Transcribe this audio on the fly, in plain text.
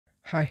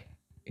Hi,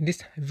 in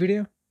this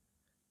video,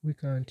 we're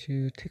going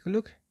to take a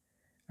look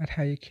at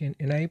how you can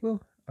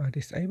enable or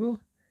disable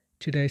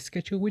today's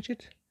schedule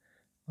widget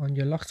on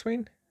your lock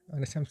screen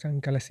on the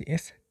Samsung Galaxy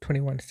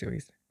S21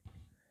 series.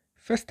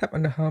 First, tap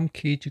on the home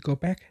key to go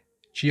back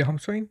to your home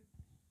screen.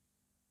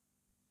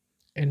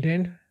 And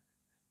then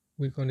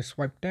we're going to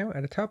swipe down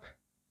at the top.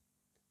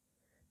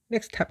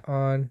 Next, tap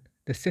on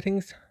the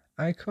settings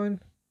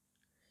icon.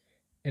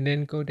 And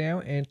then go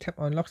down and tap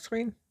on lock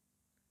screen.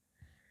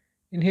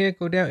 In here,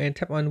 go down and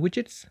tap on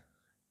widgets.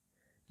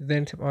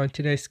 Then tap on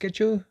today's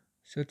schedule.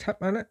 So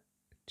tap on it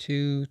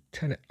to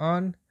turn it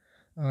on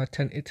or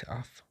turn it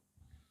off.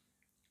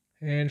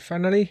 And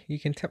finally, you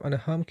can tap on the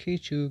home key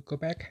to go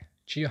back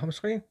to your home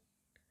screen.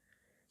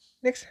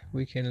 Next,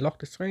 we can lock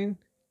the screen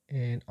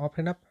and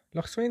open up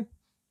lock screen.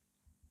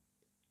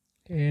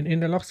 And in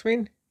the lock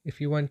screen, if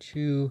you want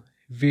to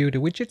view the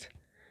widget,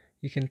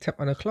 you can tap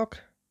on the clock.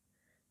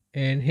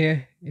 And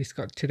here it's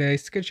got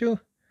today's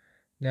schedule.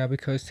 Now,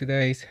 because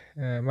today's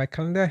my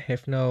calendar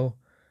have no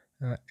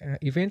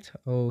event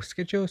or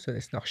schedule, so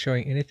it's not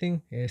showing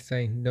anything. It's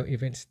saying no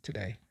events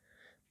today.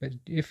 But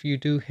if you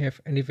do have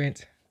an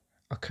event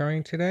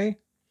occurring today,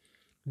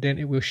 then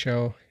it will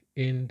show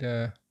in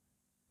the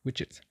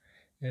widget.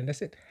 And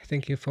that's it.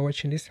 Thank you for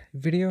watching this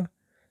video.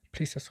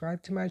 Please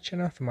subscribe to my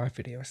channel for more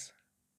videos.